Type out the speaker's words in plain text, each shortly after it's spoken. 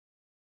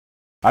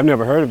I've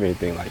never heard of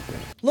anything like that.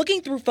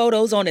 Looking through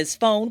photos on his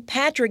phone,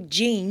 Patrick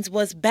Jeans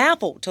was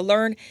baffled to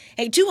learn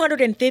a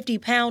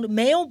 250-pound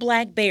male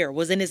black bear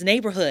was in his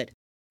neighborhood,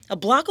 a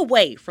block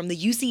away from the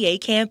UCA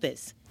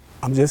campus.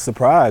 I'm just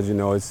surprised,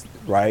 it's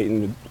right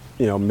in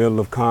the middle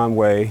of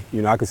Conway.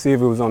 I could see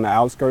if it was on the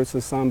outskirts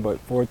or something,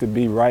 but for it to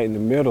be right in the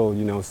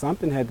middle,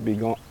 something had to be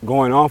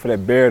going on for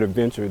that bear to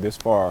venture this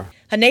far.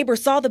 A neighbor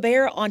saw the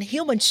bear on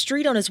Hillman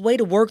Street on his way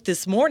to work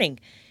this morning.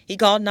 He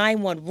called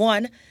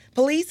 911.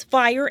 Police,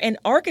 fire, and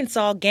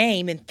Arkansas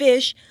Game and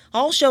Fish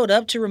all showed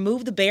up to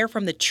remove the bear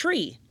from the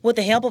tree. With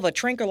the help of a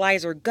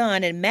tranquilizer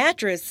gun and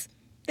mattress,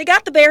 they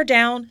got the bear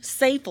down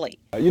safely.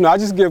 I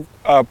just give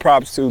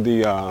props to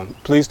the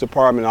police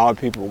department and all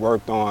the people who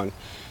worked on,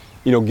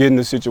 getting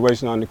the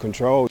situation under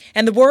control.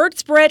 And the word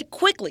spread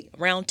quickly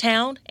around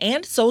town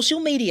and social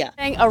media.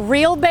 A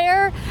real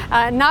bear,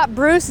 not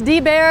Bruce D.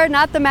 Bear,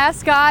 not the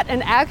mascot,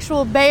 an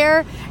actual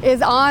bear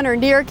is on or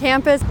near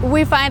campus.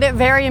 We find it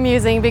very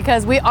amusing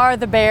because we are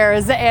the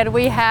bears and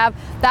we have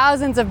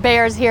thousands of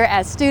bears here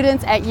as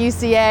students at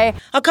UCA.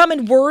 A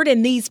common word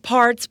in these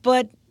parts,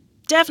 but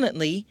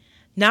definitely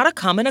not a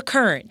common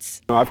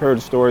occurrence. I've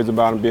heard stories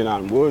about them being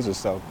out in the woods and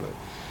stuff, but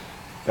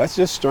that's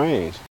just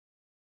strange.